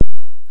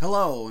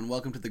Hello, and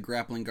welcome to the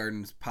Grappling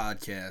Gardens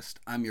podcast.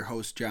 I'm your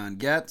host, John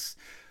Getz,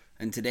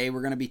 and today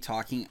we're going to be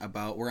talking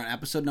about, we're on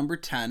episode number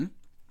 10,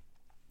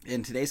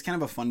 and today's kind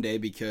of a fun day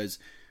because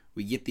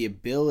we get the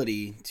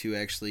ability to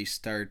actually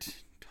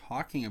start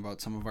talking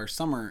about some of our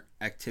summer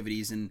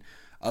activities and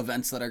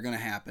events that are going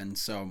to happen.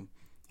 So,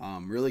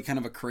 really kind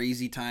of a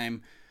crazy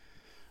time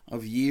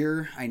of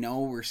year. I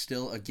know we're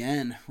still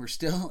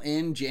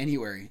in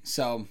January,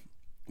 so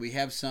we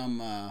have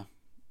some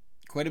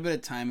quite a bit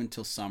of time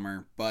until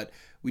summer, but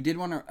I did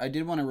want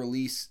to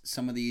release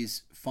some of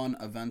these fun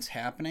events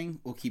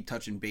happening. We'll keep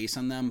touching base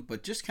on them,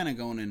 but just kind of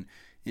going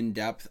in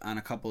depth on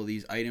a couple of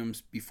these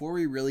items before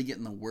we really get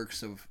in the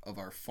works of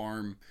our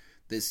farm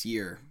this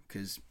year.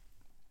 Because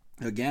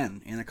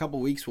again, in a couple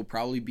of weeks, we'll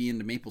probably be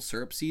into maple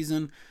syrup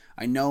season.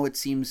 I know it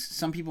seems,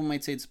 some people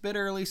might say it's a bit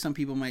early. Some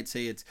people might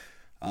say it's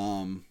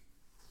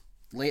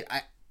late.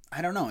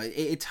 I don't know.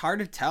 It's hard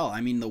to tell.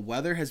 I mean, the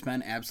weather has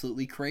been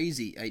absolutely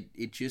crazy.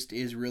 It just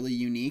is really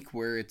unique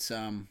where it's,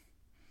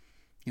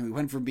 we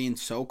went from being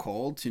so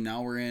cold to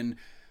now we're in,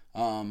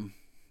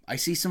 I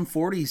see some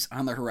 40s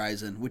on the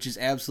horizon, which is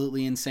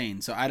absolutely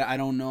insane. So I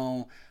don't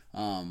know.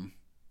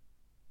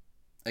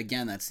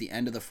 Again, that's the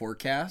end of the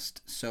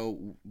forecast.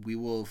 So we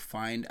will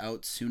find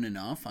out soon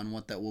enough on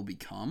what that will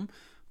become.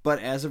 But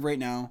as of right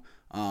now,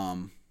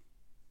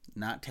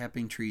 not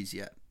tapping trees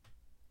yet.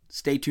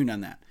 Stay tuned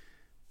on that.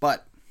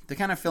 But to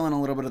kind of fill in a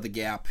little bit of the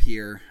gap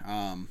here,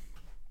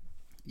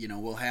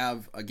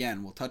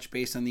 we'll touch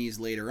base on these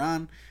later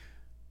on.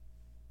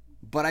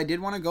 But I did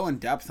want to go in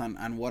depth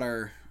on what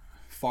our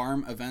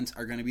farm events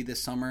are going to be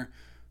this summer.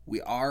 We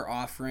are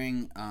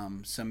offering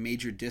some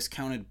major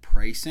discounted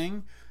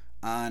pricing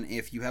on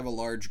if you have a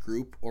large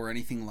group or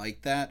anything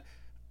like that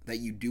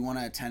you do want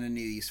to attend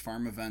any of these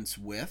farm events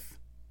with.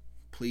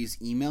 Please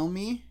email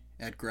me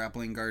at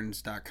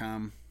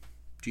grapplinggardens.com,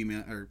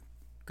 Gmail, or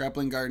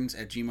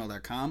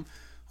grapplinggardens@gmail.com.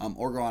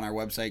 Or go on our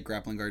website,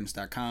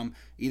 grapplinggardens.com.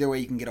 Either way,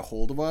 you can get a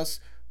hold of us.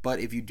 But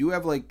if you do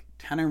have like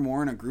 10 or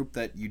more in a group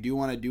that you do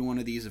want to do one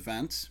of these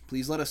events,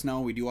 please let us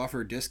know. We do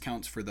offer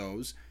discounts for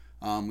those.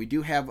 We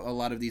do have a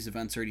lot of these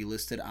events already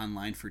listed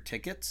online for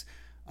tickets.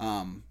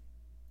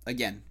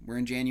 Again, we're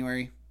in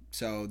January,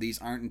 so these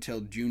aren't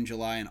until June,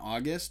 July, and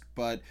August.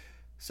 But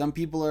some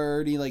people are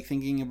already like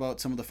thinking about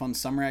some of the fun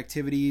summer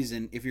activities.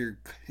 And if you're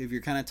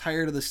kind of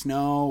tired of the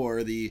snow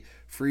or the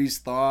freeze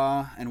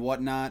thaw and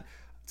whatnot,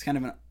 it's kind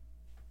of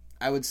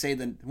I would say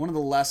that one of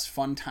the less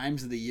fun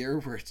times of the year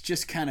where it's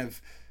just kind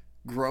of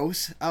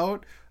gross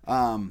out.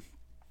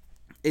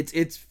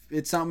 It's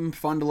something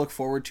fun to look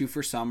forward to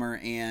for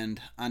summer,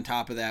 and on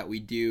top of that, we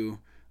do.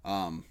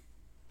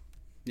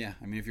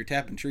 If you're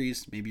tapping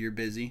trees, maybe you're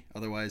busy.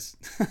 Otherwise,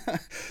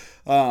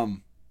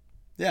 have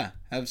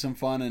some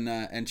fun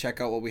and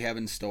check out what we have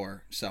in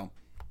store. So,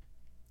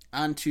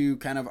 on to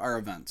kind of our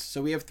events.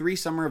 So we have 3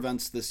 summer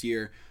events this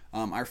year.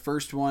 Our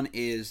first one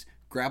is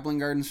Grappling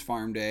Gardens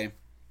Farm Day.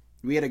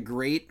 We had a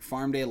great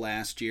farm day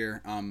last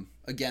year.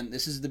 Again,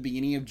 this is the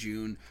beginning of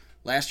June.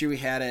 Last year we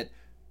had it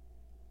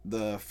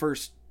the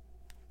first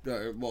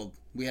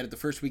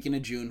weekend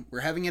of June. We're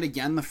having it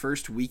again the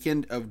first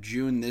weekend of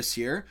June this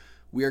year.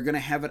 We are going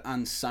to have it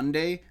on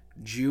Sunday,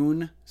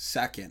 June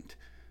 2nd.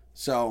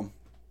 So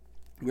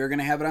we're going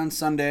to have it on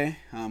Sunday.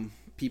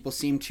 People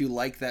seem to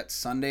like that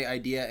Sunday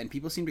idea, and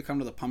people seem to come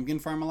to the pumpkin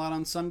farm a lot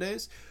on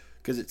Sundays,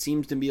 because it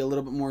seems to be a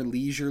little bit more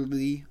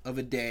leisurely of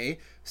a day.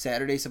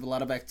 Saturdays have a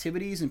lot of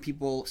activities and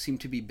people seem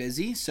to be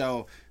busy,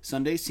 so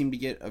Sundays seem to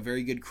get a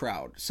very good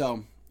crowd.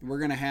 So we're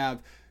going to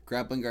have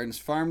Grappling Gardens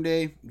Farm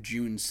Day,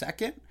 June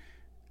 2nd.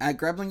 At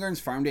Grappling Gardens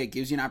Farm Day, it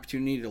gives you an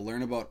opportunity to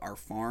learn about our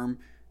farm.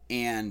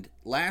 And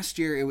last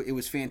year, it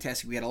was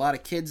fantastic. We had a lot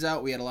of kids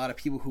out. We had a lot of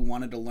people who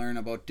wanted to learn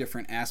about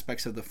different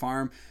aspects of the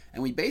farm.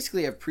 And we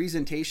basically have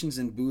presentations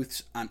and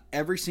booths on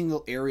every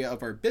single area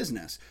of our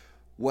business,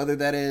 whether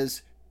that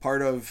is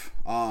part of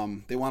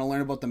they want to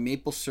learn about the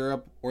maple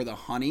syrup or the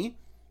honey.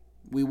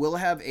 We will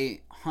have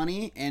a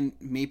honey and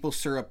maple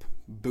syrup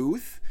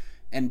booth,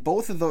 and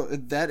both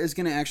of that is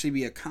going to actually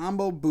be a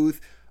combo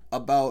booth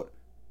about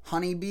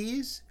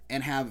honeybees,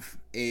 and have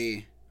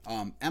a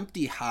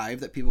empty hive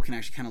that people can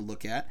actually kind of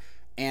look at,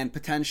 and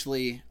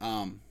potentially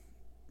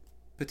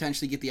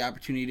get the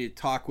opportunity to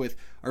talk with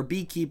our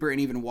beekeeper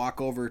and even walk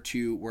over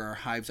to where our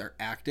hives are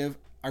active.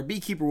 Our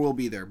beekeeper will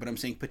be there, but I'm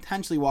saying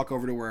potentially walk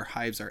over to where our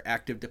hives are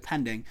active,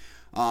 depending,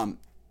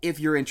 if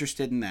you're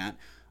interested in that.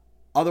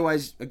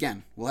 Otherwise,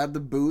 again, we'll have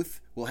the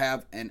booth. We'll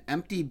have an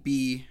empty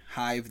bee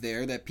hive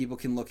there that people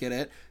can look at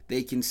it.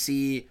 They can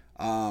see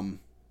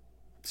some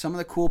of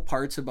the cool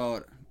parts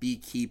about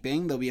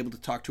beekeeping. They'll be able to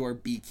talk to our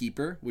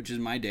beekeeper, which is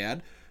my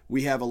dad.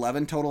 We have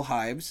 11 total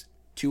hives,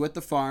 2 at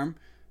the farm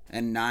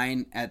and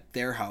 9 at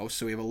their house.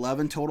 So we have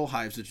 11 total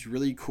hives, which is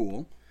really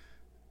cool.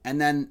 And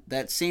then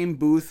that same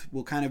booth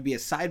will kind of be a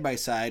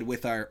side-by-side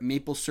with our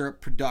maple syrup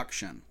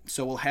production.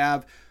 So we'll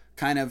have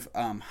kind of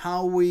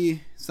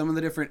some of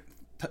the different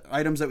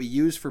items that we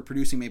use for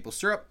producing maple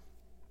syrup,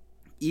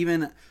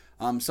 even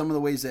some of the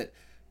ways that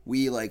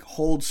we like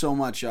hold so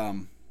much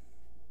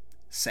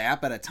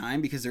sap at a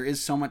time because there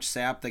is so much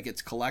sap that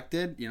gets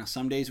collected.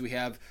 Some days we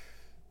have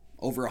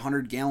over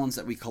 100 gallons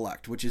that we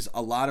collect, which is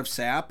a lot of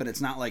sap, but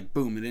it's not like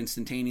boom, it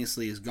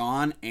instantaneously is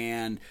gone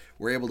and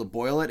we're able to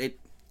boil it.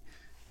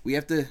 We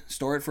have to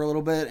store it for a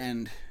little bit,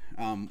 and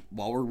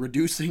while we're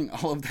reducing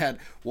all of that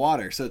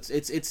water, so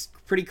it's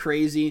pretty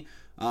crazy.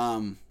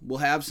 We'll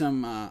have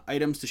some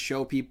items to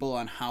show people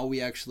on how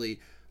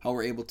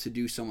we're able to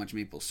do so much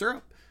maple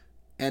syrup,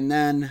 and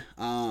then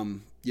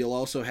you'll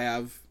also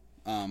have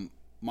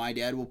my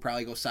dad will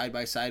probably go side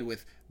by side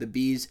with the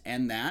bees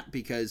and that,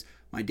 because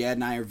my dad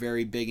and I are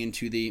very big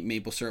into the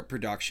maple syrup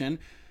production.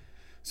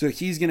 So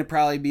he's going to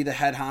probably be the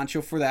head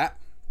honcho for that.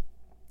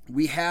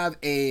 We have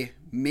a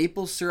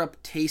maple syrup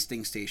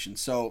tasting station.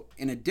 So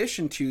in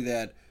addition to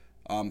that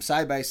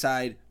side by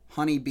side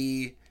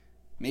honeybee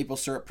maple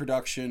syrup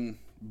production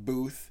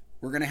booth,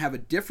 we're going to have a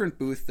different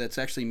booth that's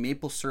actually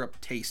maple syrup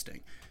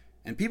tasting.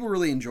 And people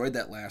really enjoyed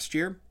that last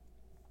year.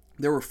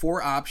 There were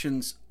 4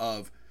 options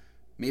of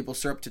maple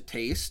syrup to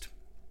taste.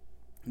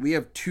 We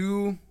have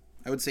 2,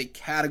 I would say,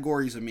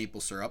 categories of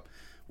maple syrup.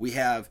 We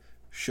have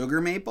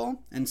sugar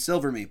maple and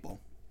silver maple.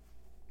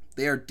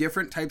 They are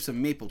different types of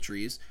maple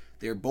trees.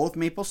 They are both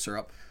maple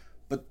syrup,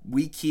 but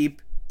we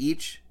keep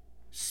each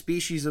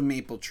species of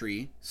maple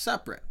tree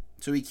separate.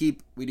 So we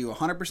do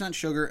 100%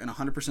 sugar and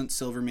 100%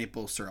 silver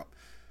maple syrup.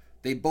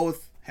 They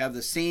both have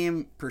the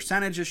same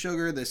percentage of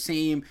sugar,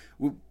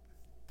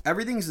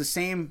 everything's the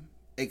same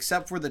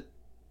except for the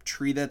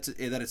tree that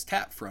it's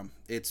tapped from.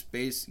 It's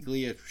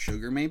basically a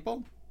sugar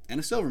maple and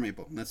a silver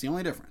maple. And that's the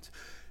only difference.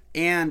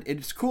 And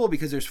it's cool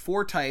because there's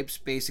 4 types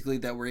basically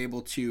that we're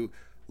able to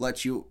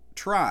let you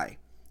try.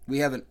 We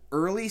have an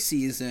early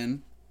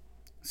season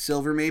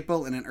silver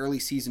maple and an early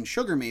season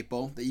sugar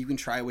maple that you can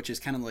try, which is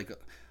kind of like a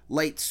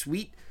light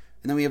sweet.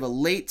 And then we have a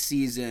late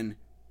season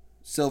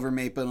silver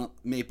maple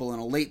and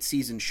a late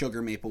season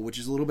sugar maple, which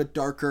is a little bit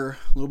darker,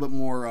 a little bit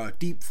more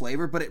deep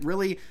flavor. But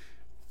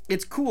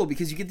it's cool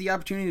because you get the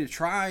opportunity to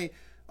try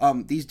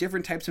these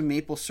different types of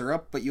maple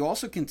syrup, but you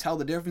also can tell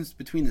the difference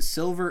between the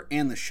silver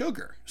and the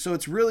sugar. So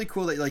it's really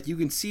cool that you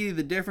can see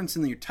the difference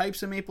in your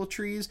types of maple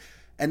trees,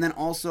 and then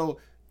also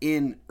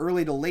in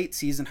early to late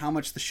season how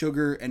much the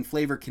sugar and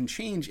flavor can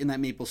change in that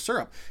maple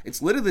syrup.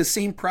 It's literally the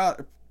same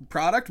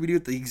product. We do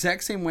it the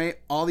exact same way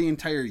all the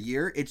entire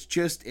year. It's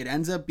just it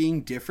ends up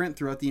being different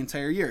throughout the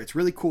entire year. It's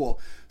really cool.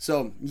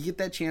 So you get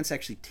that chance to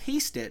actually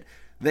taste it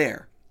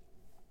there.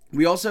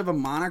 We also have a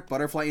Monarch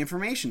Butterfly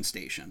Information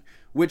Station,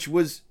 which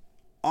was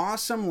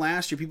awesome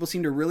last year. People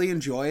seem to really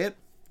enjoy it.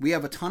 We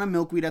have a ton of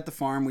milkweed at the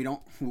farm.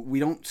 We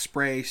don't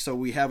spray, so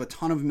we have a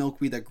ton of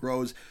milkweed that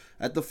grows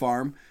at the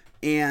farm,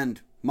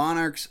 and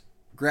monarchs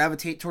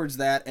gravitate towards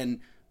that, and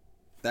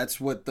that's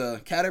what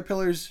the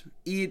caterpillars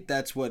eat.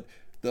 That's what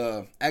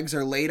the eggs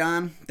are laid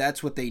on.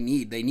 That's what they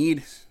need. They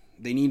need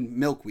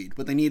milkweed,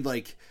 but they need,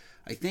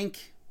 I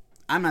think,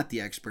 I'm not the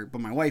expert, but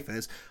my wife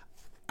is.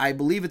 I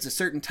believe it's a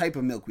certain type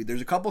of milkweed.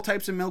 There's a couple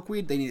types of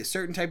milkweed. They need a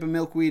certain type of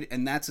milkweed,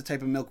 and that's the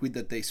type of milkweed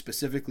that they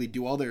specifically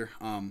do all their,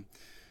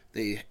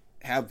 they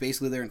have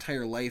basically their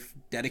entire life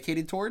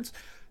dedicated towards.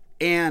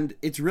 And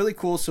it's really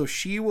cool. So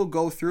she will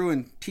go through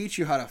and teach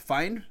you how to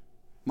find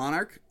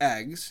monarch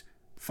eggs,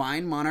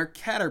 find monarch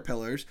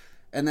caterpillars,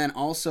 and then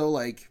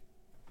also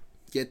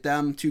get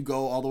them to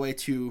go all the way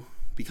to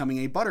becoming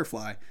a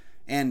butterfly.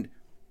 And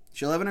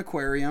she'll have an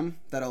aquarium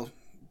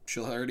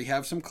she'll already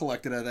have some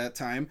collected at that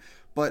time,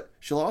 but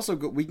she'll also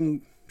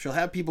she'll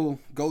have people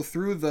go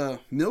through the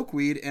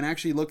milkweed and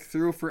actually look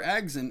through for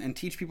eggs and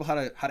teach people how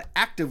to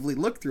actively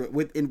look through it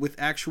with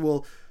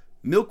actual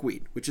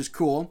milkweed, which is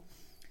cool.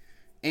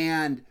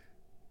 And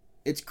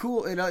it's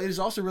cool. It is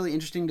also really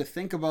interesting to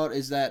think about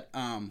is that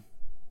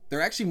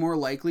they're actually more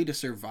likely to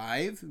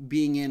survive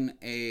being in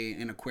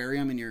an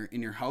aquarium in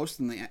your house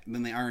than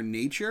they are in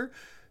nature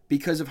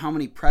because of how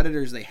many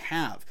predators they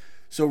have.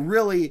 So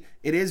really,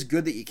 it is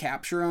good that you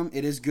capture them.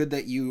 It is good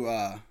that you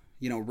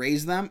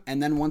raise them,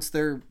 and then once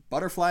they're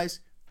butterflies,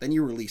 then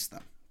you release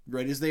them.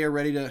 Right as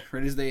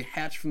they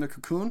hatch from their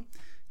cocoon,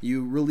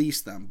 you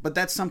release them. But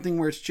that's something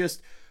where it's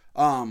just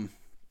a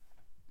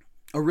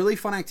really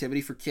fun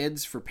activity for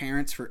kids, for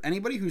parents, for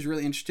anybody who's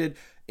really interested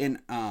in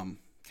kind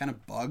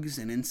of bugs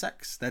and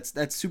insects.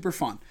 That's super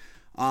fun.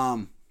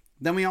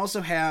 Then we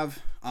also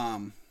have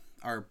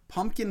our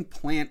pumpkin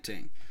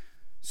planting.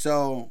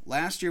 So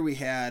last year we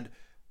had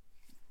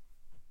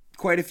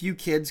quite a few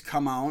kids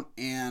come out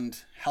and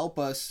help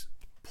us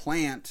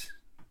plant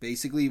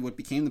basically what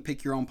became the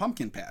Pick Your Own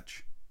Pumpkin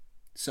Patch.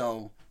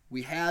 So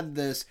we had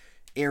this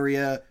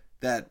area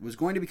that was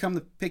going to become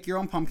the Pick Your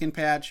Own Pumpkin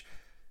Patch,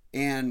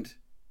 and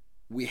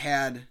we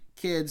had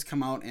kids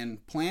come out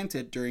and plant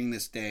it during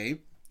this day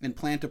and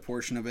plant a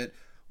portion of it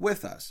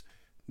with us.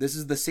 This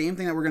is the same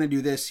thing that we're going to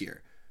do this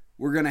year.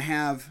 We're going to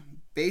have,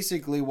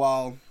 basically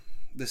while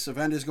this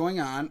event is going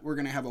on, we're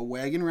going to have a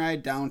wagon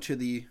ride down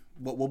to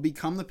what will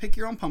become the Pick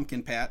Your Own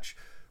Pumpkin Patch.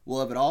 We'll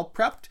have it all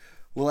prepped.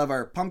 We'll have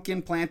our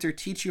pumpkin planter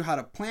teach you how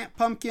to plant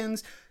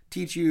pumpkins,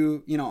 teach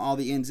you, all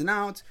the ins and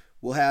outs.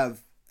 We'll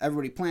have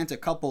everybody plant a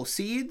couple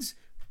seeds,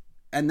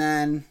 and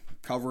then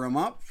cover them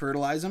up,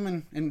 fertilize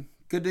them, and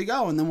good to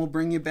go. And then we'll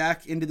bring you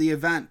back into the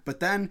event. But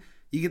then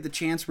you get the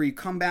chance where you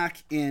come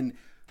back in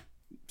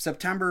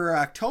September or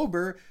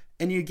October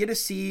and you get to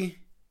see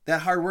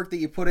that hard work that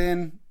you put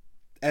in.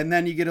 And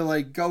then you get to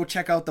like go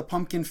check out the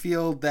pumpkin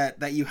field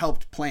that you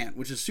helped plant,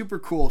 which is super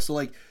cool. So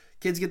like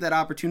kids get that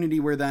opportunity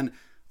where then,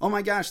 oh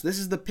my gosh, this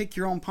is the pick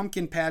your own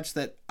pumpkin patch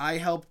that I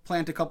helped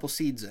plant a couple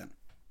seeds in.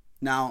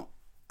 Now,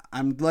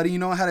 I'm letting you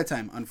know ahead of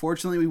time.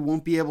 Unfortunately, we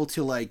won't be able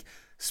to like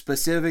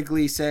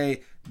specifically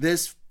say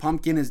this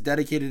pumpkin is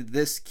dedicated to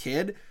this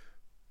kid,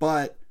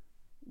 but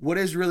what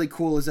is really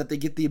cool is that they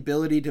get the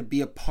ability to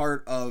be a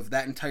part of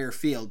that entire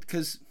field,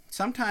 because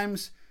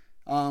sometimes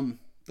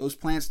those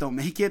plants don't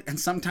make it, and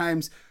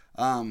sometimes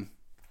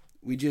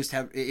we just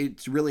have,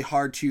 it's really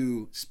hard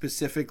to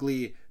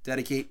specifically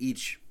dedicate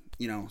each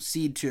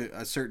seed to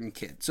a certain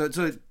kid. So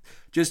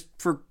just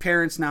for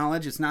parents'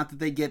 knowledge, it's not that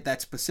they get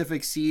that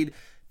specific seed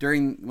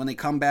when they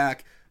come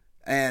back,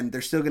 and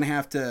they're still going to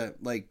have to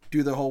like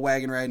do the whole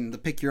wagon ride and the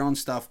pick your own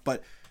stuff.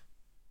 But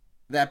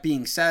that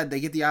being said, they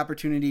get the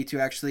opportunity to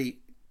actually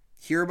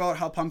hear about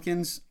how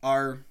pumpkins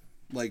are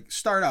like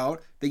start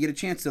out. They get a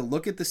chance to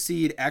look at the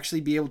seed,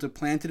 actually be able to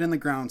plant it in the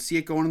ground, see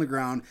it go in the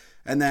ground,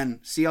 and then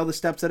see all the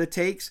steps that it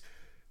takes,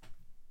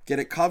 get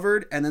it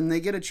covered, and then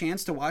they get a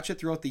chance to watch it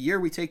throughout the year.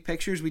 We take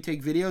pictures, we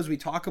take videos, we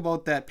talk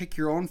about that pick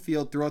your own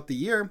field throughout the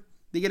year.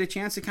 They get a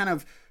chance to kind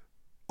of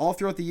all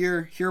throughout the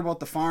year hear about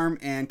the farm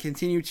and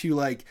continue to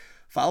like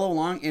follow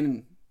along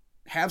and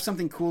have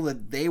something cool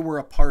that they were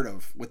a part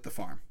of with the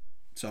farm.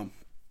 So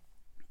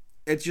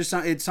it's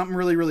something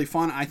really, really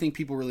fun. I think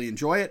people really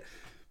enjoy it.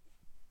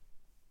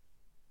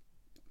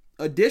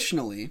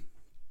 Additionally,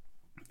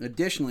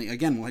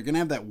 again, we're going to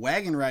have that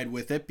wagon ride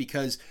with it,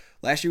 because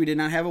last year we did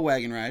not have a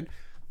wagon ride.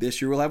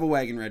 This year we'll have a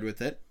wagon ride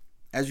with it.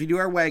 As we do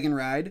our wagon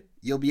ride,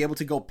 you'll be able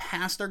to go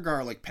past our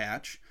garlic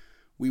patch.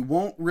 We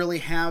won't really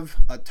have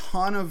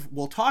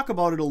we'll talk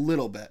about it a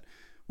little bit.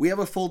 We have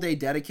a full day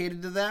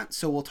dedicated to that,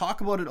 so we'll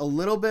talk about it a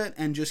little bit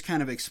and just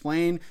kind of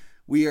explain.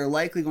 We are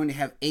likely going to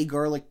have a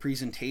garlic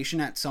presentation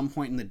at some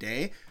point in the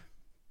day,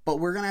 but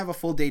we're going to have a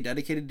full day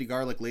dedicated to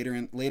garlic later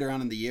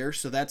on in the year,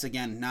 so that's,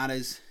 again, not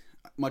as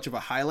much of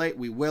a highlight.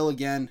 We will,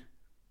 again,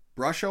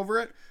 brush over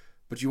it,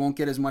 but you won't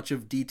get as much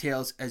of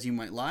details as you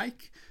might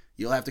like.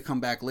 You'll have to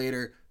come back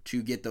later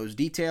to get those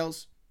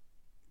details.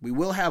 We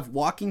will have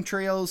walking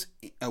trails,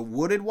 a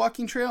wooded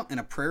walking trail and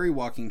a prairie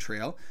walking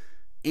trail,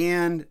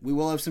 and we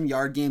will have some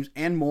yard games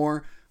and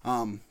more.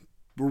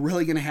 We're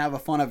really going to have a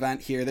fun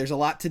event here. There's a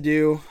lot to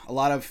do, a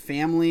lot of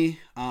family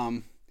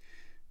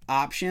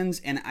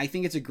options, and I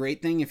think it's a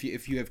great thing if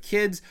you have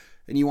kids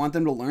and you want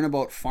them to learn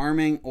about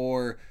farming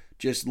or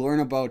just learn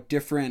about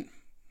different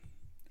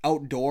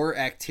outdoor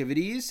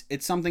activities.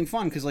 It's something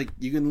fun, because like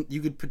you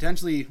could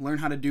potentially learn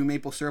how to do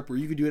maple syrup, or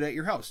you could do it at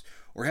your house,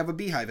 or have a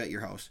beehive at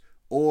your house,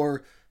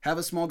 or have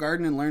a small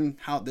garden and learn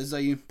how this is how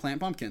you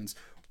plant pumpkins,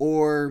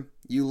 or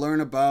you learn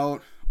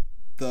about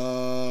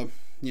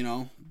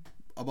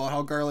about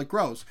how garlic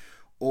grows,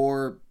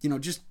 or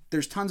just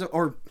there's tons of,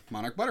 or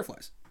monarch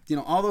butterflies,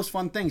 all those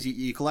fun things.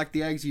 You collect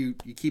the eggs, you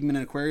keep them in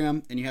an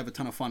aquarium, and you have a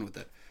ton of fun with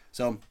it.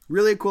 So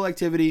really a cool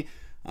activity.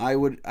 I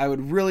would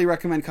really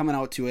recommend coming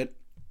out to it.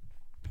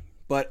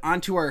 But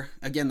onto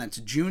that's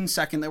June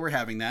 2nd that we're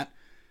having that.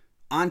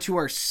 Onto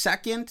our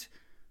second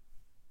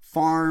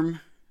farm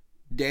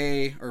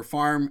day or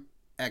farm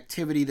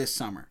activity this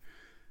summer.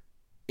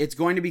 It's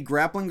going to be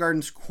Grappling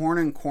Gardens Corn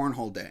and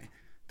Cornhole Day.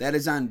 That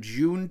is on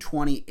June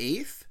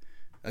 28th.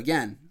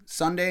 Again,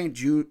 Sunday,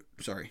 July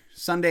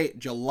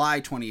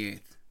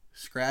 28th.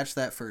 Scratch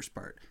that first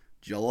part.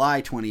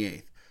 July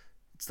 28th.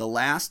 It's the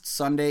last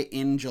Sunday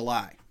in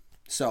July.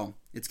 So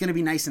it's going to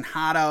be nice and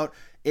hot out.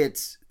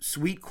 It's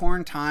sweet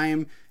corn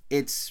time.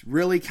 It's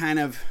really kind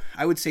of,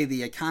 I would say,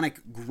 the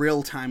iconic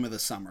grill time of the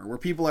summer, where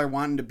people are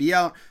wanting to be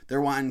out.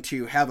 They're wanting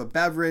to have a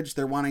beverage.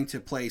 They're wanting to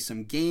play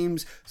some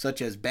games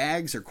such as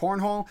bags or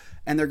cornhole,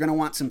 and they're going to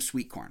want some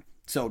sweet corn.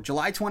 So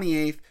July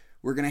 28th,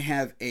 we're going to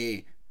have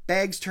a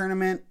bags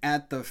tournament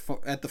at the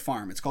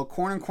farm. It's called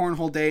Corn and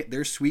Cornhole Day.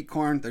 There's sweet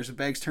corn. There's a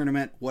bags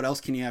tournament. What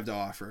else can you have to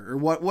offer? Or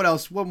what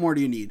else? What more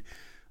do you need?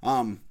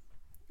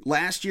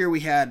 Last year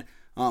we had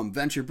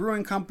Venture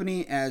Brewing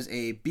Company as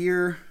a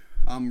beer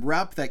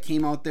rep that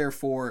came out there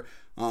for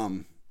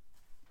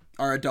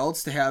our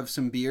adults to have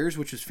some beers,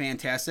 which was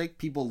fantastic.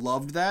 People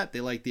loved that.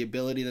 They liked the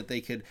ability that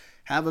they could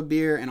have a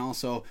beer and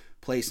also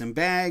play some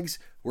bags.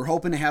 We're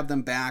hoping to have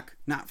them back.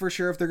 Not for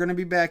sure if they're going to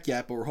be back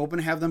yet, but we're hoping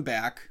to have them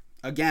back.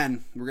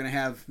 Again, we're going to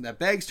have that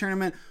bags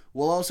tournament.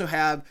 We'll also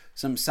have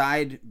some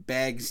side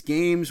bags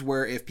games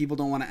where if people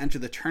don't want to enter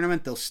the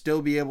tournament, they'll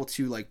still be able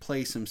to like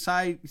play some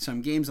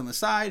games on the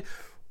side,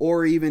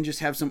 or even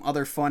just have some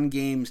other fun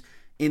games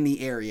in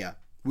the area.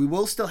 We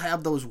will still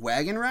have those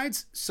wagon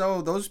rides.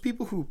 So those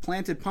people who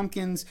planted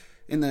pumpkins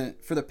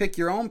for the Pick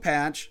Your Own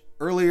Patch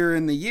earlier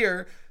in the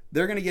year,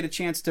 they're going to get a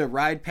chance to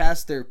ride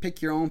past their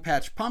Pick Your Own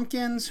Patch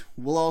pumpkins.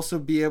 We'll also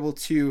be able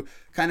to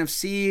kind of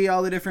see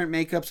all the different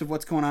makeups of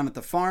what's going on at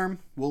the farm.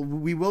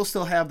 We will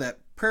still have that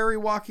prairie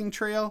walking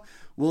trail.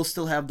 We'll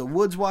still have the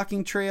woods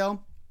walking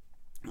trail.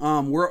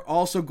 We're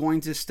also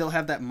going to still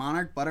have that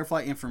monarch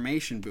butterfly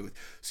information booth.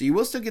 So you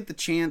will still get the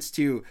chance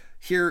to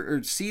hear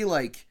or see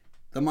like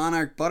the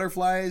monarch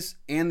butterflies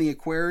and the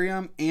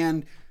aquarium,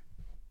 and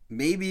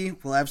maybe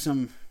we'll have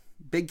some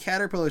big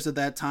caterpillars at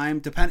that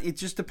time. It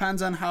just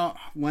depends on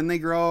when they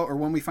grow or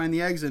when we find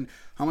the eggs and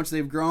how much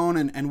they've grown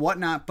and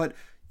whatnot. But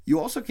you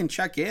also can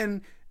check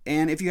in,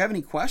 and if you have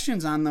any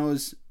questions on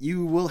those,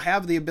 you will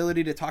have the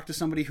ability to talk to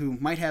somebody who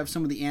might have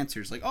some of the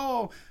answers, like,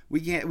 oh,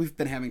 we've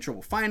been having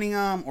trouble finding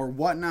them or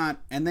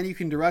whatnot, and then you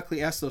can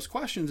directly ask those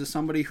questions to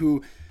somebody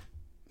who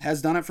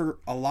has done it for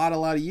a lot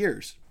of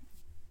years.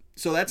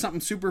 So that's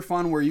something super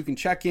fun where you can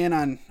check in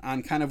on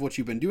kind of what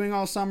you've been doing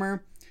all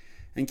summer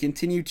and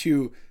continue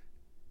to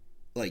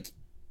like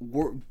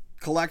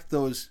collect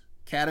those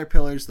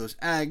caterpillars, those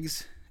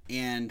eggs,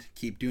 and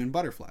keep doing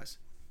butterflies.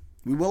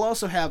 We will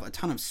also have a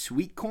ton of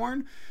sweet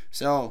corn.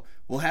 So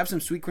we'll have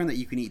some sweet corn that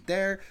you can eat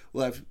there.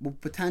 We'll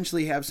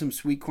potentially have some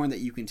sweet corn that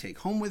you can take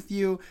home with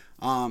you.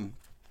 We're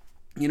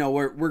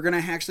going to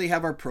actually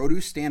have our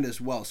produce stand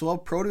as well. So we'll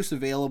have produce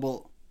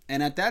available.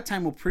 And at that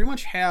time, we'll pretty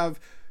much have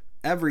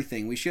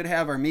everything. We should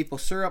have our maple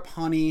syrup,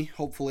 honey,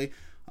 hopefully.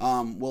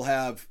 We'll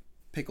have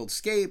pickled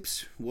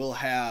scapes. We'll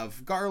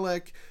have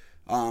garlic.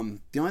 The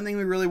only thing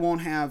we really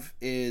won't have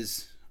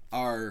is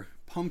our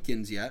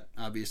pumpkins yet,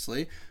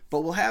 obviously,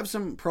 but we'll have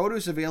some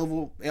produce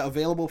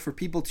available for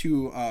people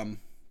to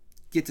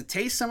get to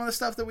taste some of the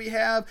stuff that we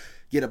have,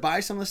 get to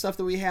buy some of the stuff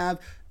that we have,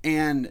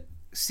 and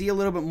see a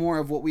little bit more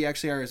of what we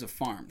actually are as a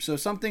farm. So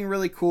something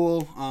really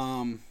cool.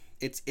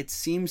 It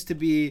seems to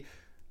be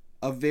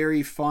a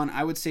very fun,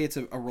 I would say it's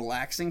a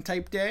relaxing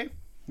type day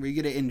where you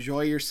get to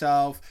enjoy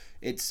yourself.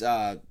 It's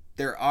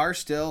there are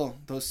still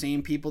those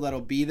same people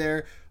that'll be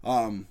there.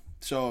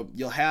 So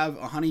you'll have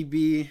a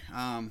honeybee,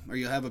 or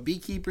you'll have a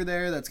beekeeper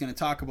there that's going to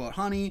talk about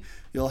honey.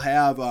 You'll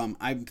have,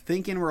 I'm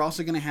thinking we're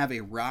also going to have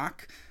a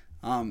rock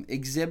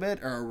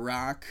exhibit or a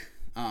rock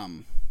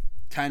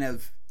kind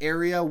of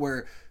area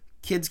where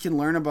kids can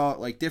learn about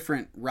like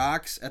different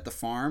rocks at the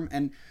farm.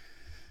 And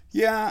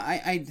yeah,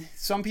 I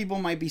some people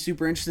might be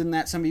super interested in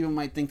that. Some people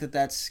might think that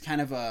that's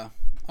kind of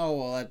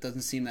that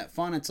doesn't seem that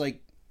fun. It's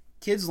like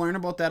kids learn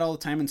about that all the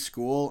time in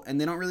school, and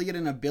they don't really get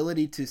an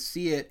ability to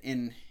see it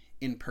in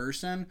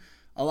person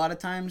a lot of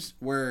times,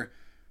 where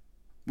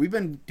we've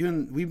been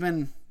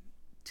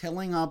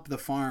tilling up the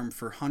farm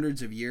for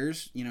hundreds of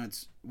years.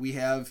 We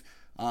have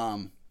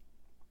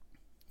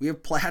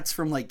plats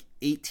from like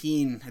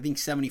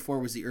 1874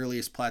 was the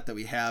earliest plat that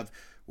we have,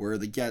 where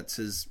the Getz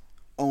has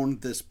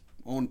owned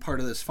part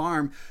of this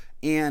farm,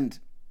 and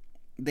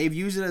they've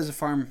used it as a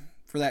farm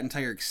for that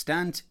entire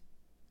extent,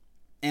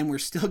 and we're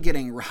still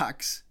getting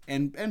rocks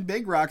and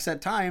big rocks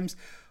at times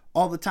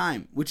all the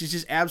time, which is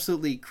just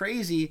absolutely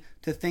crazy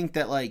to think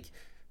that like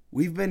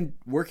we've been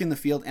working the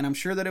field, and I'm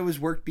sure that it was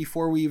worked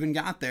before we even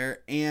got there,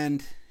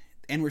 and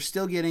we're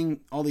still getting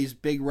all these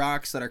big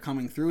rocks that are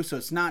coming through. So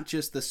it's not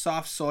just the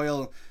soft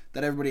soil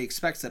that everybody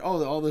expects, that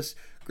all this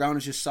ground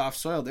is just soft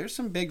soil. There's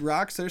some big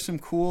rocks, there's some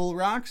cool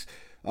rocks.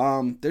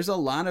 There's a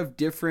lot of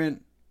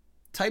different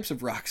types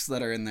of rocks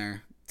that are in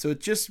there. So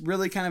it's just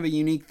really kind of a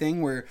unique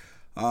thing where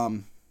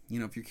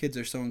if your kids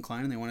are so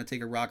inclined and they want to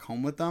take a rock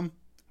home with them,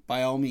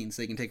 by all means,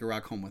 they can take a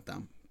rock home with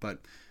them. But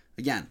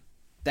again,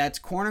 that's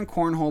Corn and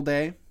Cornhole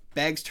Day,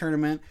 Bags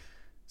Tournament,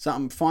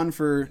 something fun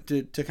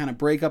to kind of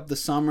break up the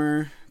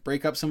summer,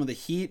 break up some of the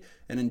heat,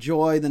 and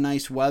enjoy the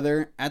nice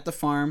weather at the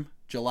farm,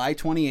 July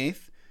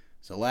 28th,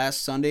 so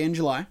last Sunday in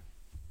July.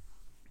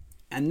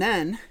 And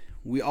then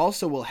we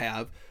also will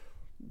have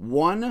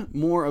one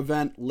more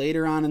event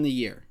later on in the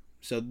year.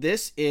 So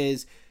this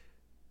is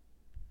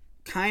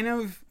kind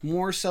of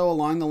more so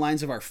along the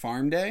lines of our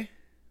farm day,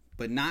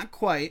 but not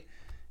quite.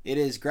 It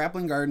is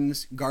Grappling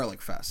Gardens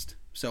Garlic Fest.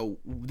 So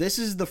this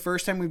is the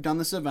first time we've done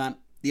this event.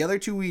 The other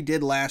two we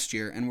did last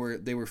year,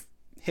 and they were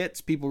hits.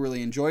 People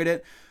really enjoyed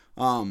it.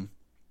 I'll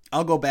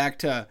go back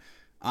to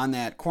on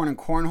that Corn and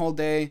Cornhole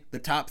Day. The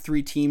top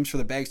 3 teams for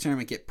the Bags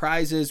Tournament get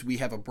prizes. We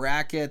have a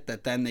bracket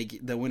that then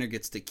the winner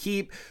gets to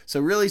keep.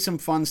 So really some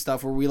fun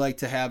stuff where we like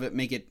to have it,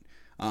 make it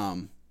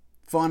fun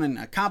and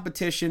a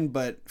competition,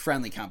 but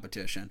friendly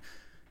competition.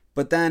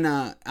 But then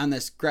on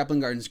this Grappling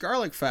Gardens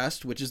Garlic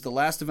Fest, which is the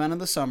last event of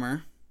the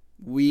summer,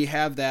 we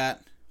have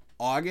that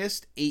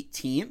August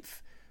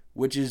 18th,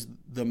 which is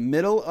the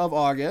middle of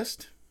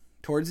August,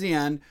 towards the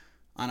end,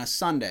 on a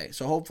Sunday.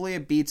 So hopefully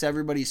it beats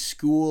everybody's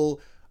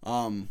school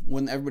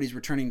when everybody's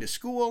returning to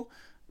school,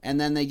 and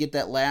then they get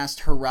that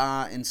last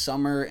hurrah in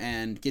summer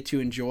and get to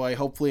enjoy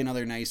hopefully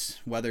another nice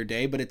weather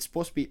day. But it's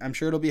supposed to be, I'm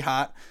sure it'll be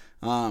hot.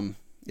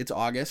 It's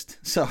August,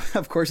 so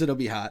of course it'll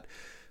be hot.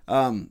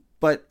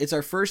 But it's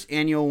our first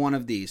annual one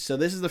of these. So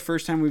this is the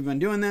first time we've been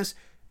doing this,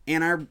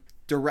 and our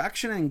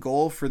direction and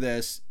goal for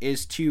this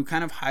is to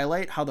kind of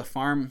highlight how the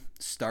farm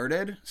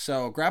started.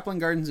 So Grappling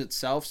Gardens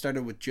itself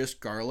started with just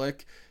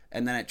garlic,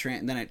 and then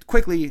it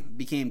quickly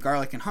became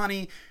garlic and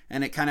honey,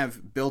 and it kind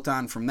of built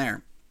on from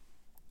there.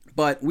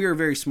 But we are a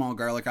very small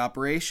garlic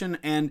operation,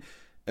 and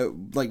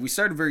we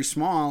started very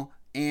small,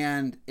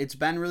 and it's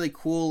been really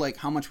cool like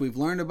how much we've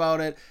learned about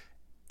it.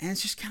 And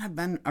it's just kind of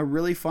been a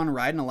really fun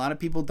ride, and a lot of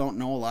people don't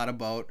know a lot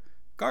about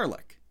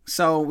garlic.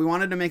 So we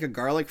wanted to make a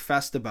garlic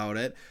fest about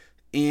it,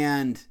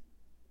 and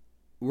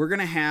we're going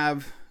to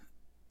have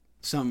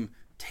some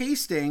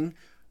tasting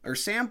or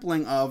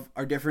sampling of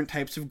our different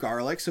types of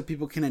garlic so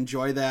people can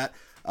enjoy that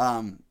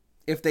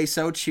if they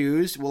so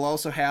choose. We'll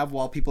also have,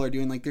 while people are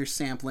doing like their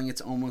sampling,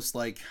 it's almost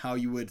like how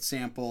you would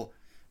sample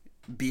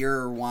beer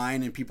or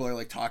wine and people are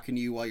like talking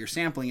to you while you're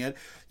sampling it.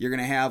 You're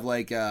going to have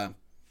like a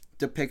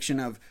depiction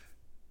of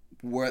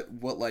where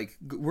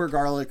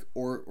garlic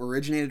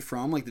originated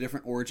from, like the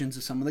different origins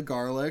of some of the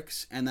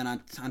garlics, and then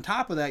on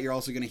top of that you're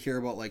also going to hear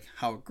about like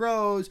how it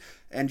grows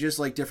and just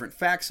like different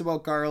facts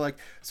about garlic.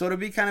 So it'll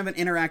be kind of an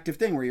interactive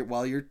thing where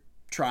while you're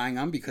trying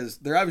them, because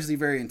they're obviously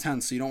very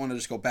intense, so you don't want to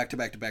just go back to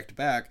back to back to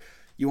back.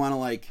 You want to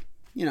like,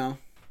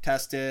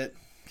 test it,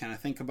 kind of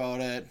think about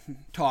it,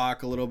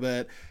 talk a little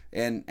bit,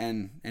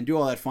 and do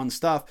all that fun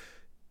stuff.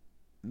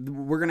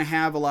 We're going to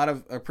have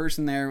a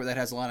person there that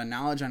has a lot of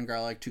knowledge on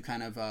garlic to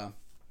kind of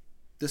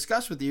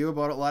discuss with you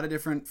about a lot of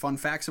different fun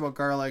facts about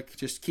garlic.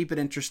 Just keep it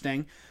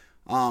interesting.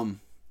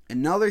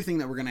 Another thing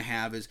that we're going to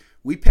have is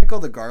we pickle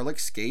the garlic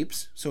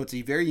scapes. So it's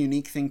a very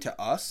unique thing to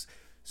us.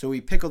 So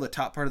we pickle the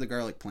top part of the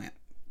garlic plant.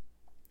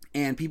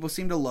 And people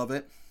seem to love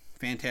it.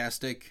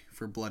 Fantastic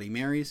for Bloody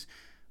Marys.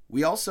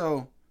 We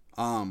also,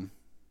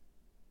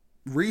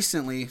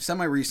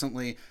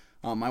 semi-recently,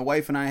 my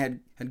wife and I had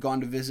gone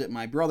to visit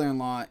my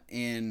brother-in-law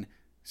in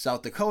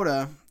South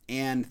Dakota.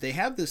 And they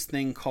have this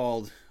thing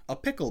called a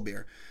pickle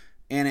beer.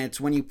 And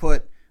it's when you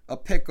put a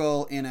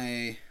pickle in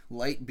a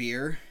light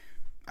beer.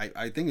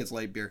 I think it's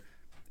light beer.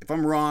 If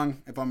I'm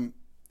wrong,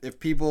 if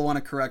people want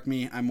to correct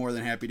me, I'm more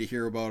than happy to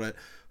hear about it.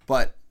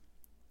 But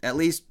at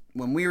least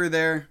when we were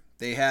there,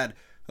 they had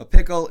a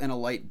pickle in a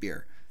light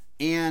beer.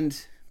 And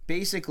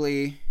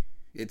basically,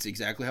 it's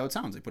exactly how it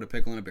sounds. They put a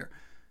pickle in a beer.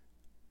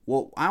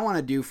 What I want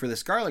to do for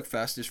this Garlic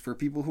Fest is for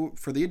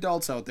the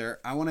adults out there,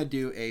 I want to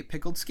do a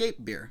pickled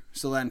scape beer.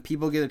 So then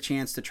people get a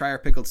chance to try our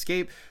pickled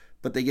scape,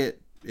 but they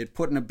get it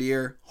put in a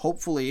beer,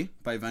 hopefully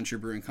by Venture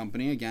Brewing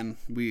Company. Again,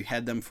 we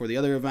had them for the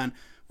other event.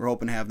 We're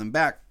hoping to have them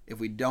back. If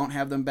we don't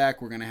have them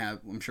back,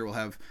 I'm sure we'll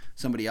have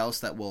somebody else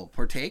that will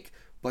partake.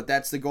 But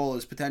that's the goal,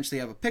 is potentially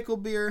have a pickle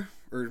beer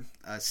or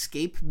a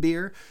scape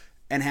beer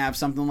and have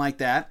something like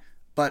that.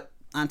 But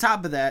on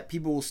top of that,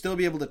 people will still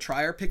be able to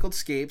try our pickled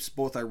scapes,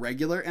 both our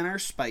regular and our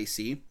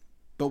spicy.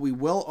 But we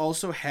will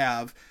also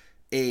have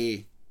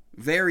a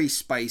very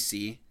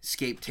spicy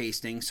scape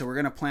tasting. So we're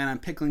going to plan on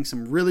pickling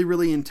some really,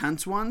 really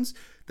intense ones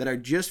that are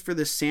just for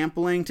the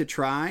sampling to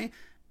try.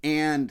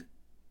 And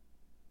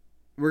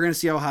we're going to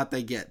see how hot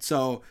they get.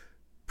 So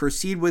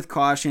proceed with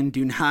caution.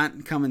 Do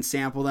not come and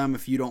sample them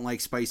if you don't like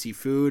spicy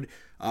food.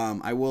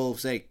 I will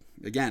say,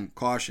 again,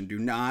 caution. Do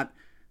not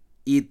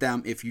eat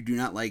them if you do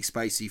not like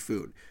spicy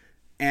food.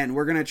 And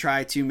we're going to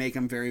try to make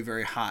them very,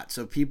 very hot.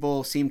 So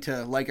people seem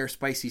to like our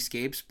spicy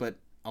scapes, but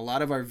a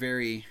lot of our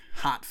very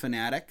hot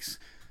fanatics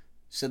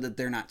said that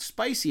they're not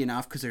spicy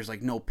enough because there's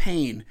like no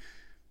pain.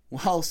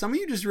 Well, some of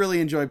you just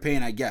really enjoy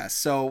pain, I guess.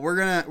 So we're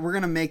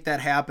gonna make that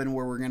happen,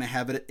 where we're gonna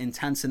have it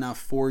intense enough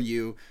for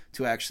you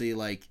to actually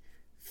like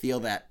feel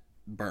that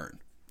burn.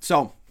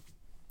 So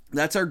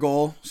that's our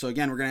goal. So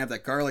again, we're gonna have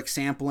that garlic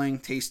sampling,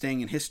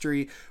 tasting, and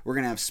history. We're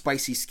gonna have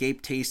spicy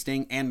scape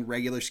tasting and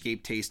regular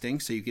scape tasting,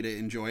 so you get to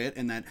enjoy it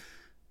in that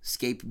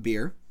scape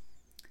beer.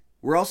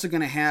 We're also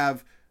gonna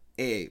have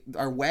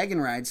our wagon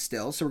rides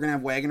still. So we're gonna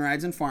have wagon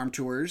rides and farm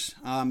tours.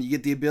 You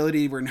get the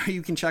ability where now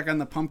you can check on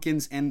the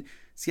pumpkins, and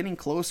it's getting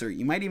closer.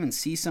 You might even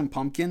see some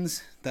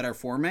pumpkins that are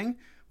forming,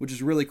 which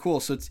is really cool.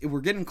 So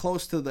we're getting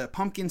close to the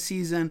pumpkin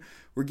season.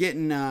 We're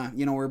getting,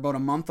 we're about a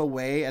month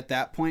away at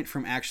that point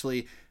from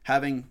actually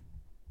having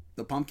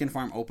the pumpkin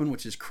farm open,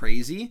 which is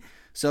crazy.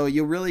 So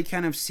you'll really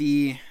kind of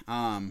see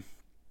a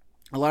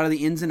lot of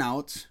the ins and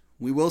outs.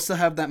 We will still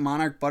have that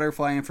Monarch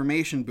Butterfly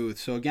information booth.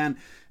 So again,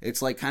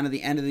 it's like kind of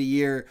the end of the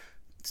year.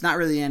 It's not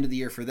really the end of the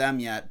year for them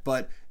yet,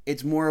 but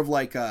it's more of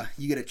like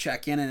you get to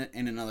check in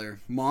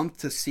another month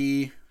to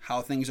see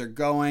how things are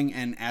going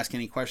and ask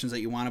any questions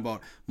that you want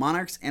about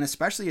monarchs. And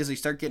especially as we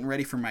start getting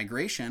ready for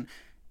migration,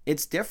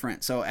 it's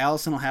different. So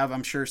Allison will have,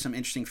 I'm sure, some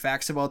interesting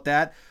facts about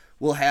that.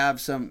 We'll have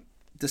some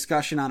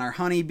discussion on our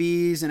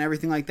honeybees and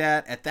everything like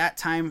that. At that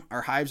time,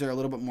 our hives are a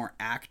little bit more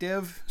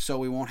active, so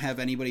we won't have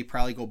anybody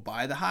probably go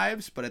by the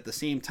hives. But at the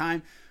same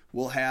time,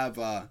 we'll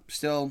have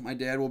still, my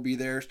dad will be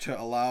there to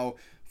allow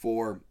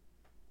for,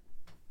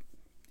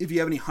 if you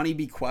have any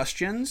honeybee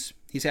questions,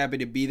 he's happy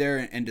to be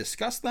there and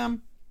discuss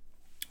them.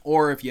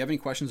 Or if you have any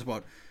questions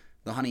about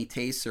the honey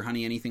tastes or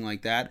honey anything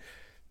like that,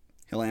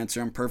 he'll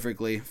answer them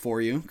perfectly for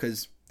you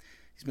because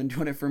he's been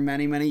doing it for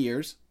many, many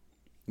years.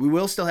 We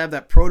will still have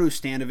that produce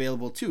stand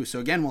available too. So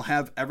again, we'll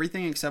have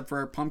everything except for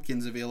our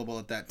pumpkins available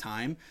at that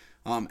time,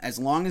 as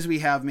long as we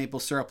have maple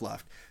syrup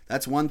left.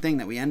 That's one thing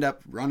that we end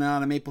up running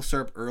out of maple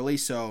syrup early.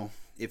 So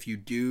if you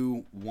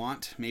do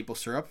want maple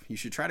syrup, you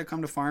should try to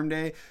come to Farm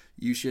Day.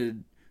 You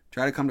should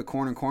try to come to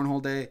Corn and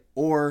Cornhole Day,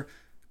 or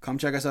come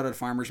check us out at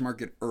Farmers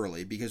Market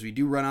early, because we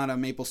do run out of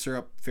maple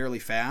syrup fairly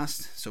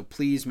fast. So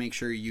please make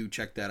sure you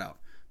check that out.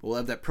 but we'll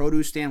have that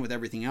produce stand with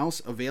everything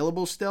else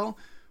available still.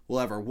 We'll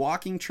have our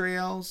walking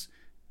trails,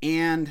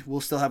 and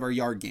we'll still have our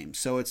yard games.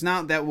 So it's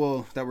not that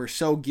we're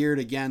so geared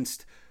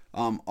against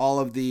all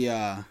of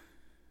the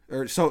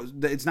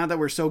it's not that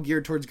we're so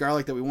geared towards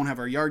garlic that we won't have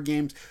our yard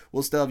games.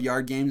 We'll still have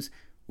yard games.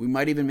 We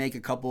might even make a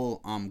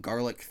couple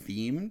garlic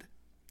themed.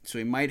 So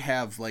we might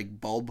have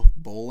like bulb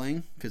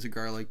bowling, because a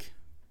garlic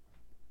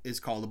is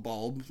called a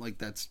bulb, like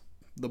that's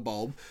the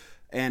bulb.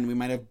 And we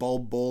might have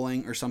bulb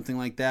bowling or something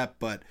like that.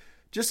 But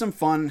just some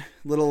fun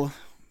little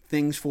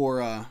things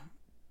for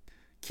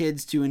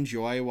kids to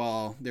enjoy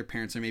while their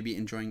parents are maybe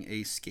enjoying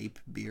a Scape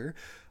beer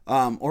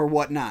or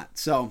whatnot.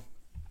 So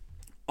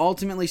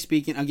ultimately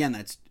speaking, again,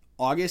 that's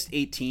August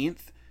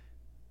 18th.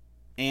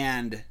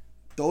 And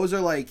those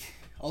are like,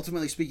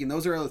 ultimately speaking,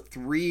 those are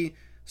 3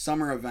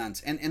 summer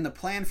events. And the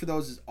plan for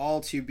those is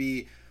all to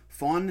be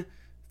fun,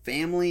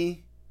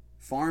 family,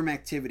 farm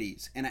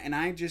activities. And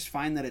I just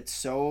find that it's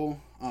so,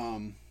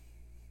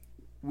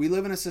 we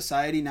live in a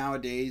society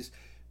nowadays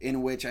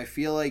in which I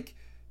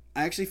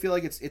actually feel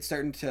like it's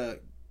starting to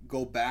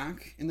go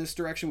back in this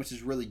direction, which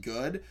is really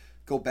good.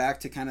 Go back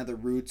to kind of the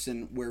roots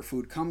and where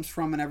food comes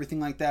from and everything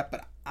like that.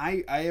 But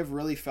I have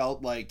really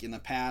felt like in the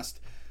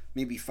past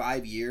maybe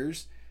 5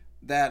 years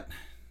that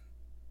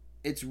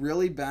it's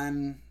really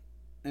been,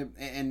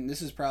 and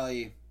this is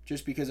probably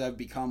just because I've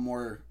become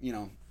more,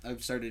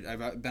 I've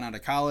been out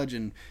of college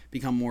and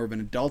become more of an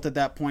adult at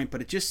that point,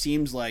 but it just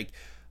seems like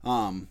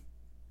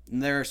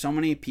there are so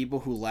many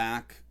people who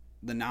lack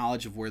the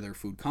knowledge of where their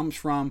food comes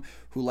from,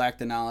 who lack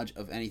the knowledge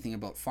of anything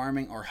about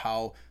farming or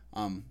how,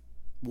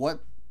 what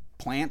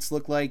plants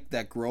look like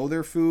that grow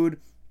their food,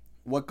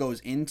 what goes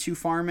into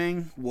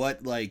farming,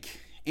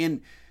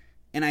 and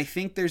I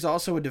think there's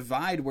also a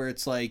divide where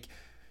it's like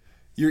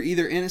you're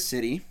either in a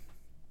city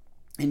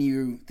and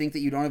you think that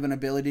you don't have an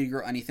ability to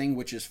grow anything,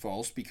 which is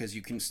false, because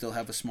you can still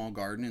have a small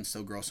garden and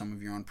still grow some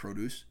of your own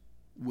produce,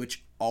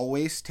 which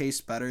always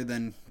tastes better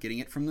than getting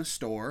it from the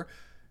store,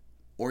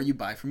 or you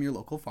buy from your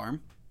local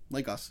farm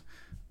like us,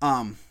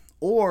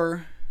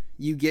 or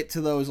you get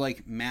to those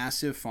like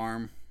massive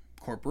farm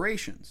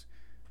corporations.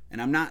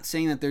 And I'm not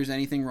saying that there's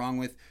anything wrong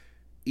with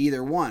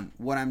either one.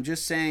 What I'm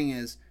just saying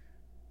is,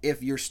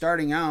 if you're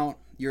starting out,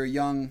 you're a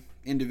young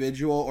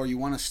individual, or you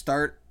want to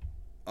start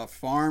a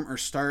farm or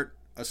start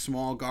a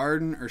small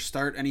garden or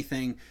start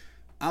anything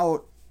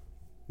out,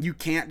 you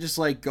can't just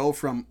like go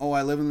from, oh,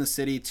 I live in the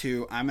city,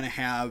 to I'm going to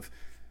have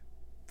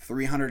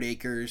 300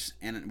 acres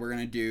and we're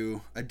going to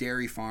do a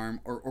dairy farm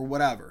or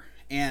whatever.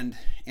 And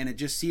it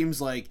just seems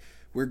like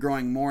we're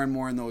growing more and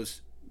more in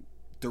those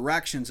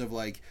directions of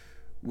like,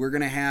 we're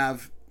going to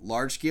have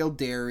large scale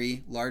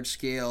dairy, large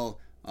scale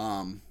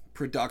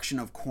production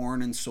of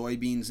corn and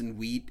soybeans and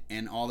wheat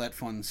and all that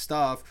fun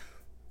stuff,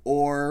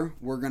 or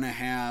we're going to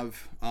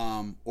have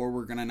or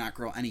we're going to not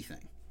grow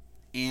anything.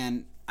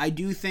 And I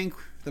do think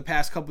the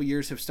past couple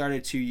years have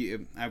started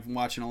to, I've been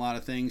watching a lot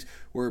of things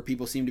where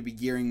people seem to be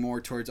gearing more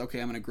towards, okay,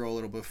 I'm going to grow a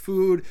little bit of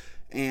food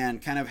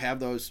and kind of have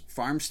those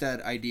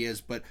farmstead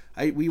ideas. But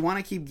we want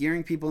to keep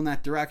gearing people in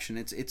that direction.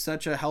 It's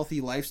such a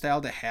healthy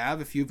lifestyle to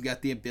have if you've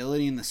got the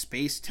ability and the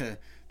space to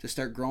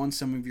start growing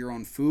some of your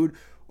own food,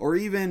 or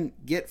even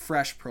get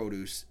fresh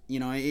produce.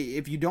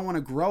 If you don't want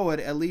to grow it,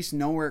 at least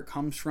know where it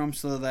comes from,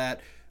 so that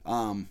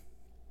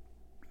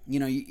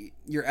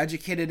you're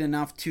educated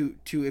enough to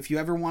if you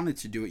ever wanted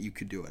to do it, you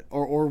could do it,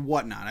 or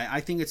whatnot.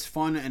 I think it's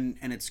fun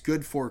and it's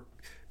good for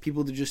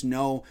people to just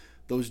know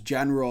those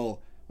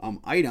general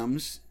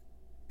items,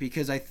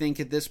 because I think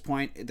at this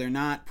point they're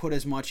not put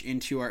as much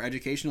into our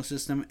educational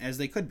system as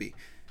they could be.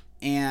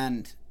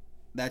 And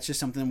that's just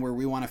something where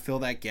we want to fill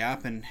that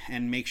gap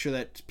and make sure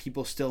that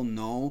people still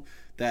know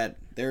that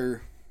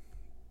there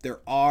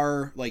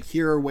are, like,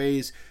 here are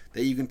ways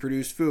that you can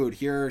produce food.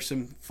 Here are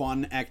some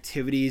fun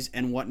activities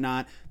and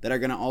whatnot that are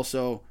going to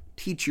also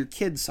teach your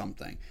kids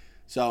something.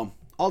 So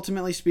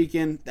ultimately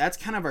speaking, that's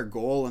kind of our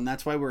goal, and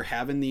that's why we're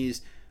having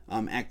these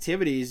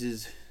activities.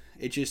 Is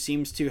it just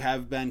seems to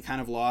have been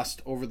kind of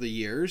lost over the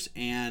years,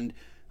 and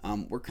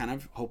we're kind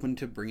of hoping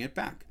to bring it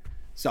back.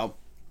 So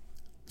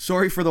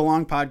sorry for the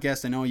long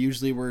podcast. I know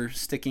usually we're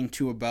sticking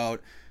to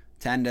about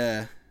 10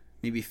 to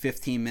maybe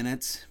 15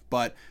 minutes,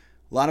 but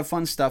a lot of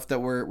fun stuff that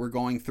we're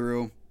going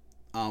through.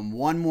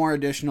 One more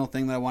additional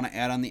thing that I want to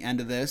add on the end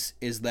of this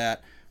is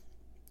that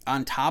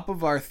on top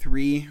of our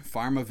 3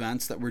 farm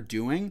events that we're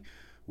doing,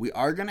 we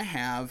are going to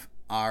have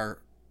our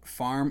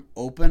farm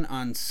open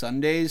on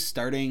Sundays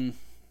starting,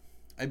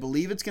 I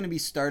believe it's going to be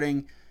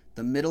starting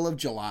the middle of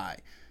July.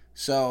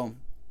 So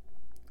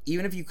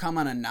even if you come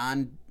on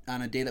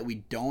a day that we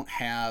don't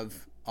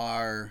have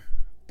an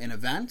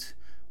event,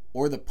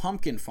 or the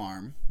pumpkin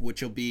farm,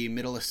 which will be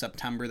middle of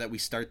September that we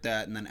start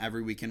that, and then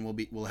every weekend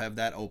we'll have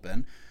that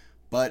open.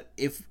 But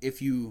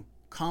if you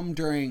come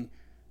during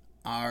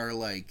our,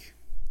 like,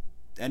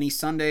 any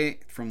Sunday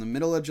from the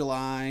middle of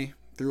July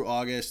through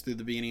August through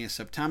the beginning of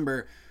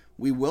September,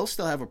 we will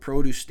still have a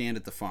produce stand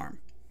at the farm.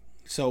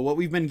 So what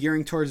we've been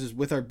gearing towards is,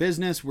 with our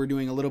business, we're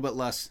doing a little bit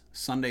less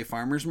Sunday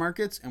farmers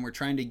markets, and we're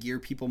trying to gear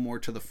people more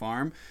to the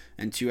farm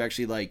and to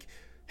actually, like,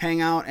 hang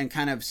out and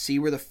kind of see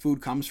where the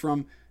food comes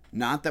from.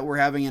 Not that we're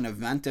having an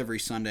event every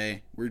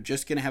Sunday. We're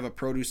just going to have a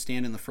produce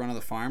stand in the front of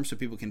the farm so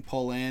people can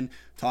pull in,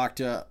 talk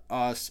to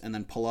us, and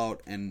then pull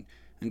out and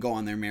go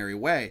on their merry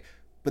way.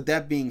 But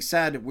that being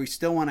said, we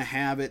still want to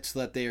have it so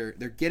that they're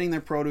getting their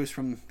produce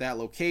from that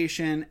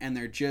location, and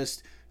they're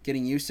just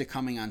getting used to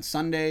coming on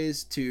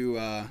Sundays to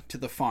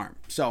the farm.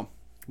 So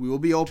we will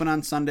be open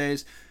on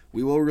Sundays.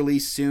 We will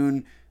release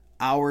soon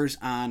hours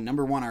on,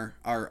 number one,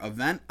 our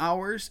event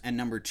hours, and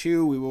number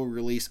two, we will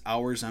release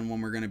hours on when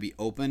we're going to be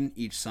open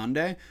each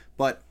Sunday.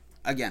 But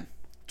again,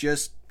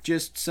 just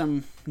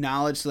some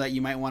knowledge so that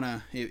you might want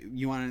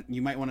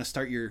to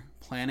start your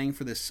planning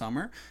for this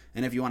summer.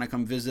 And if you want to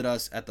come visit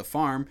us at the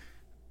farm,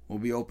 we'll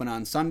be open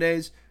on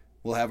Sundays.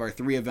 We'll have our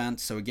 3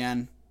 events. So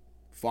again,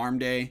 Farm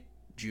Day,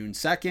 June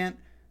 2nd.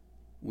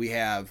 We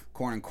have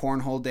Corn and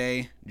Cornhole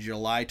Day,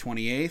 July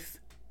 28th,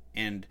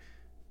 and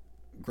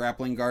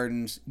Grappling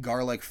Gardens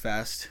Garlic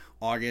Fest,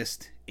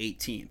 August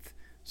 18th.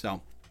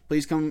 So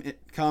please come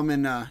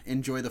and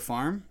enjoy the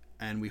farm,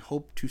 and we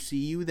hope to see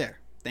you there.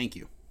 Thank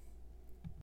you.